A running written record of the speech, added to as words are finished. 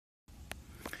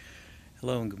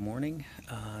Hello and good morning.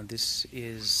 This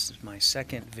is my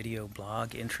second video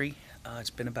blog entry.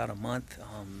 It's been about a month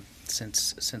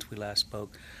since we last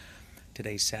spoke.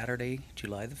 Today's Saturday,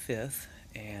 July the 5th,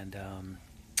 and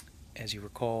as you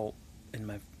recall in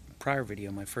my prior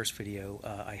video, my first video,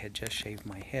 I had just shaved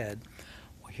my head.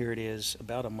 Well, here it is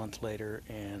about a month later,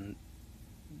 and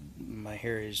my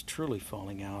hair is truly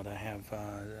falling out. I have,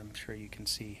 I'm sure you can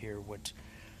see here, what's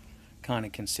kind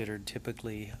of considered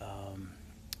typically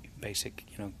basic,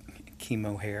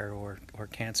 chemo hair or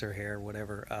cancer hair,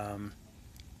 whatever.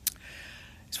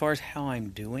 As far as how I'm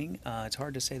doing, it's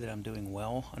hard to say that I'm doing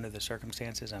well under the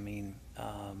circumstances. I mean,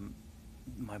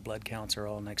 my blood counts are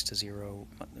all next to zero.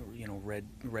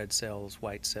 Red cells,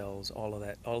 white cells, all of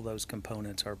that, all those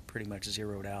components are pretty much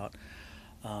zeroed out.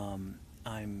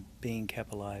 I'm being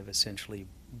kept alive essentially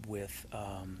with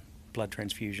blood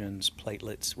transfusions,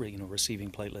 platelets, receiving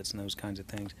platelets and those kinds of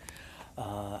things.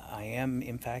 I am,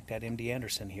 in fact, at MD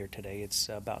Anderson here today. It's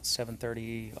about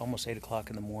 7:30, almost 8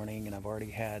 o'clock in the morning, and I've already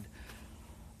had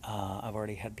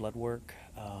blood work.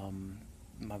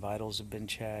 My vitals have been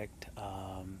checked.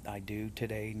 I do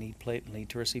today need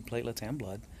to receive platelets and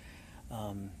blood.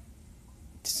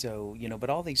 But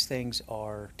all these things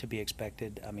are to be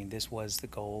expected. I mean, this was the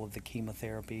goal of the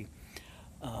chemotherapy.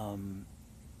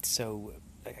 So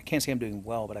I can't say I'm doing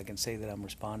well, but I can say that I'm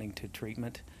responding to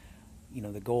treatment.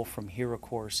 The goal from here, of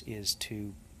course, is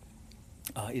to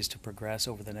progress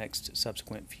over the next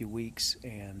subsequent few weeks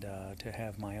and to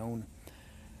have my own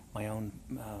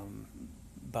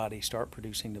body start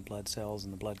producing the blood cells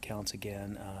and the blood counts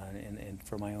again, and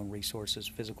for my own resources,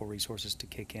 physical resources, to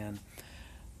kick in.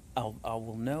 I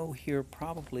will know here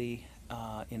probably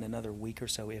in another week or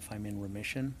so if I'm in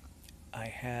remission. I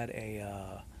had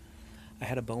a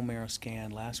bone marrow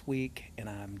scan last week, and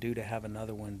I'm due to have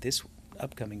another one this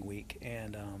upcoming week,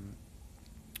 and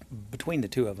between the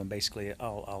two of them, basically,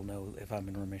 I'll know if I'm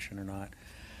in remission or not,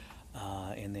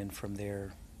 and then from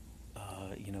there,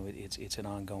 it's an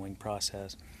ongoing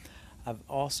process. I've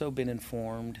also been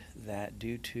informed that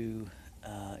due to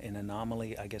an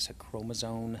anomaly, I guess a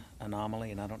chromosome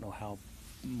anomaly, and I don't know how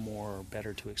more or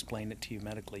better to explain it to you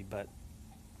medically, but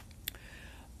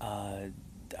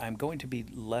I'm going to be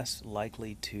less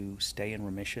likely to stay in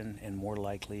remission and more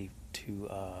likely to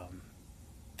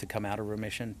come out of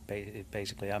remission.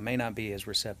 Basically, I may not be as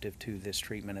receptive to this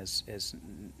treatment as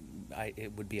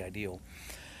it would be ideal.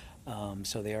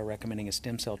 So they are recommending a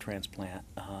stem cell transplant.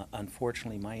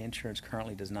 Unfortunately, my insurance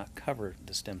currently does not cover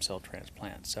the stem cell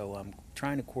transplant, so I'm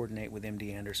trying to coordinate with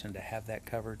MD Anderson to have that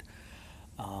covered.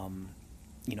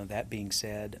 That being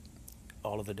said,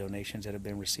 all of the donations that have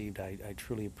been received, I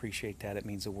truly appreciate that. It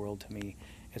means the world to me,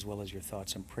 as well as your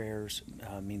thoughts and prayers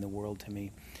mean the world to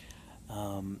me.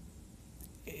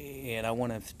 And I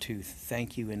wanted to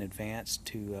thank you in advance,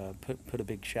 to put a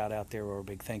big shout out there, or a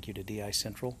big thank you to DI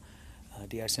Central.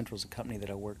 DI Central is a company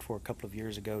that I worked for a couple of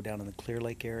years ago down in the Clear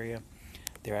Lake area.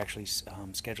 They're actually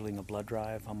scheduling a blood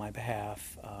drive on my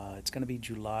behalf. It's going to be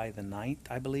July the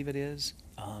 9th, I believe it is.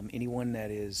 Anyone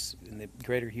that is in the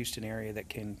greater Houston area that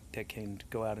can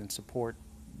go out and support,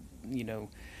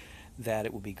 that,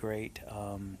 it would be great.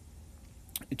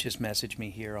 Just message me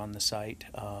here on the site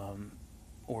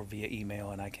or via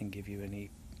email, and I can give you any,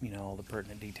 all the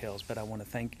pertinent details. But I want to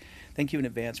thank you in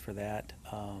advance for that.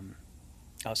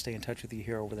 I'll stay in touch with you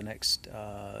here over the next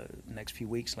few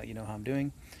weeks, let you know how I'm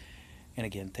doing. And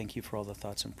again, thank you for all the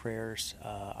thoughts and prayers.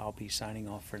 I'll be signing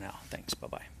off for now. Thanks.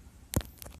 Bye-bye.